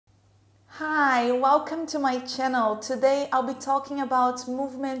Hi, welcome to my channel. Today I'll be talking about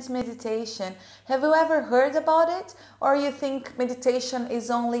movement meditation. Have you ever heard about it? Or you think meditation is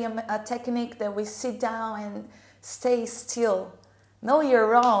only a technique that we sit down and stay still? No, you're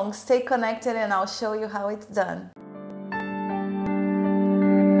wrong. Stay connected and I'll show you how it's done.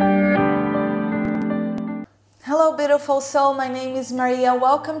 Hello beautiful soul, my name is Maria.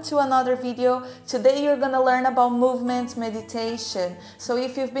 Welcome to another video. Today you're gonna learn about movement meditation. So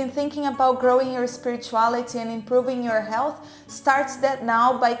if you've been thinking about growing your spirituality and improving your health, start that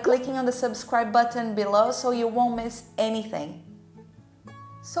now by clicking on the subscribe button below so you won't miss anything.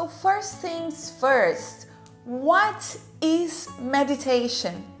 So first things first, what is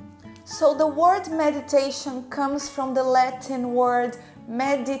meditation? So the word meditation comes from the Latin word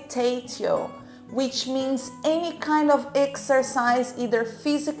meditatio, which means any kind of exercise, either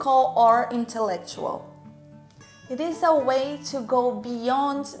physical or intellectual. It is a way to go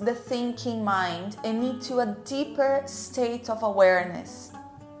beyond the thinking mind and into a deeper state of awareness.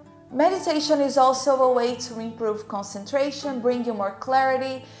 Meditation is also a way to improve concentration, bring you more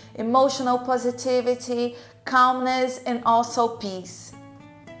clarity, emotional positivity, calmness, and also peace.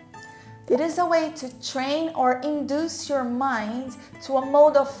 It is a way to train or induce your mind to a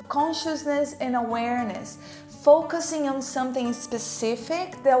mode of consciousness and awareness, focusing on something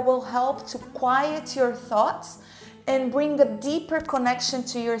specific that will help to quiet your thoughts and bring a deeper connection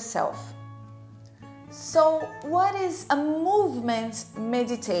to yourself. So, what is a movement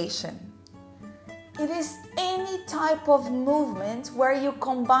meditation? It is any type of movement where you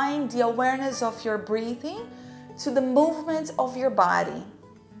combine the awareness of your breathing to the movement of your body.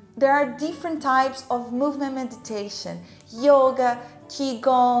 There are different types of movement meditation: yoga,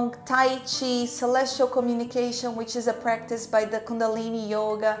 qigong, tai chi, celestial communication, which is a practice by the Kundalini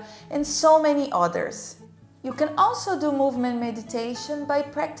yoga, and so many others. You can also do movement meditation by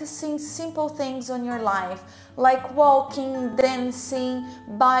practicing simple things on your life, like walking, dancing,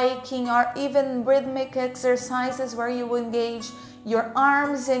 biking, or even rhythmic exercises where you engage your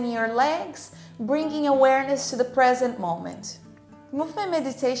arms and your legs, bringing awareness to the present moment. Movement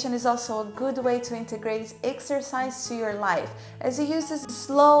meditation is also a good way to integrate exercise to your life, as it uses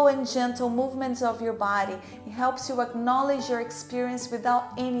slow and gentle movements of your body. It helps you acknowledge your experience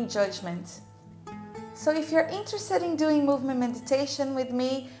without any judgment. So if you're interested in doing movement meditation with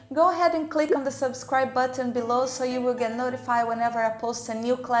me, go ahead and click on the subscribe button below so you will get notified whenever I post a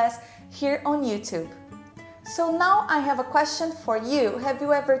new class here on YouTube. So now I have a question for you. Have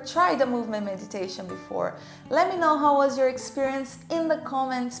you ever tried a movement meditation before? Let me know how was your experience in the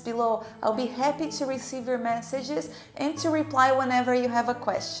comments below. I'll be happy to receive your messages and to reply whenever you have a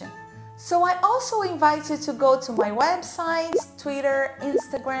question. So I also invite you to go to my website, Twitter,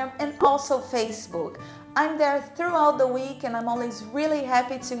 Instagram, and also Facebook. I'm there throughout the week and I'm always really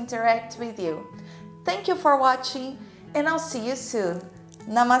happy to interact with you. Thank you for watching and I'll see you soon.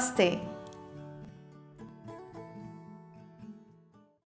 Namaste.